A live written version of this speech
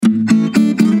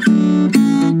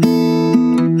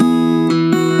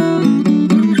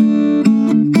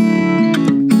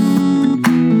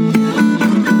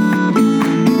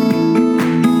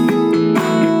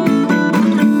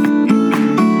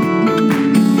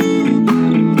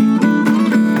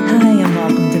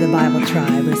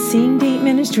Seeing Deep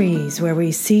Ministries, where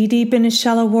we see deep in a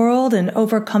shallow world and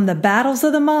overcome the battles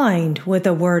of the mind with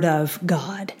the Word of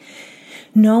God.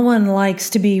 No one likes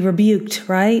to be rebuked,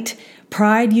 right?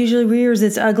 Pride usually rears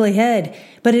its ugly head,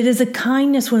 but it is a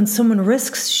kindness when someone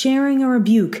risks sharing a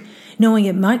rebuke, knowing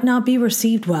it might not be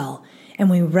received well. And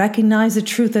we recognize the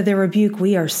truth of their rebuke,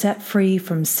 we are set free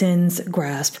from sin's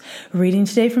grasp. Reading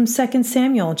today from 2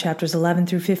 Samuel chapters 11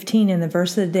 through 15, and the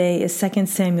verse of the day is 2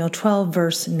 Samuel 12,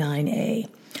 verse 9a.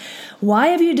 Why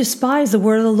have you despised the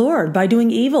word of the Lord by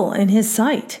doing evil in his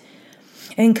sight?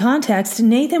 In context,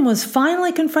 Nathan was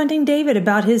finally confronting David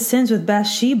about his sins with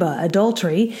Bathsheba,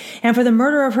 adultery, and for the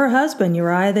murder of her husband,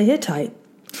 Uriah the Hittite.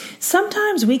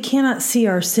 Sometimes we cannot see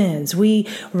our sins. We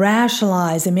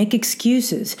rationalize and make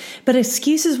excuses, but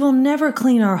excuses will never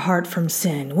clean our heart from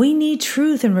sin. We need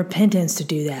truth and repentance to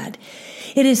do that.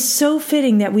 It is so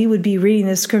fitting that we would be reading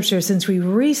this scripture since we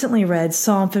recently read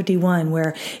Psalm 51,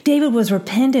 where David was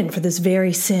repentant for this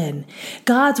very sin.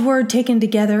 God's word taken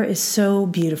together is so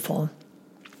beautiful.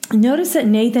 Notice that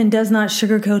Nathan does not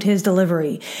sugarcoat his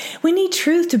delivery. We need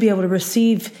truth to be able to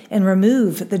receive and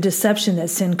remove the deception that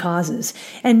sin causes.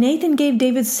 And Nathan gave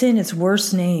David's sin its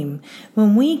worst name.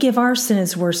 When we give our sin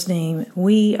its worst name,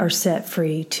 we are set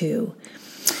free too.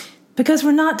 Because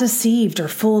we're not deceived or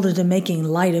fooled into making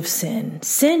light of sin.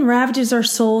 Sin ravages our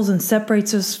souls and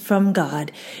separates us from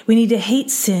God. We need to hate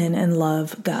sin and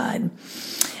love God.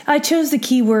 I chose the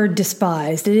key word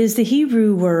despised. It is the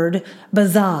Hebrew word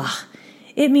bazah.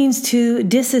 It means to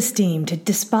disesteem, to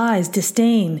despise,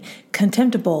 disdain,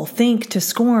 contemptible, think, to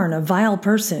scorn, a vile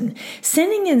person.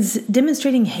 Sinning is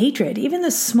demonstrating hatred. Even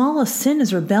the smallest sin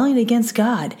is rebellion against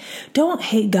God. Don't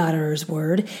hate God or his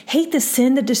word. Hate the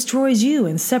sin that destroys you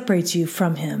and separates you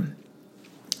from him.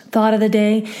 Thought of the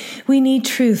day, we need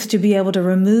truth to be able to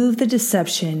remove the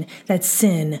deception that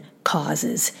sin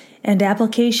causes. And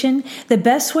application, the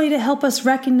best way to help us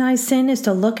recognize sin is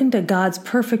to look into God's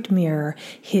perfect mirror,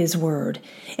 his word,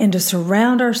 and to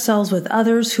surround ourselves with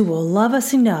others who will love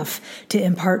us enough to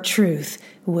impart truth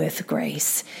with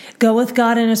grace. Go with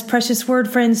God and his precious word,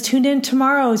 friends. Tune in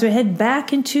tomorrow as we head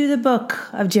back into the book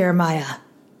of Jeremiah.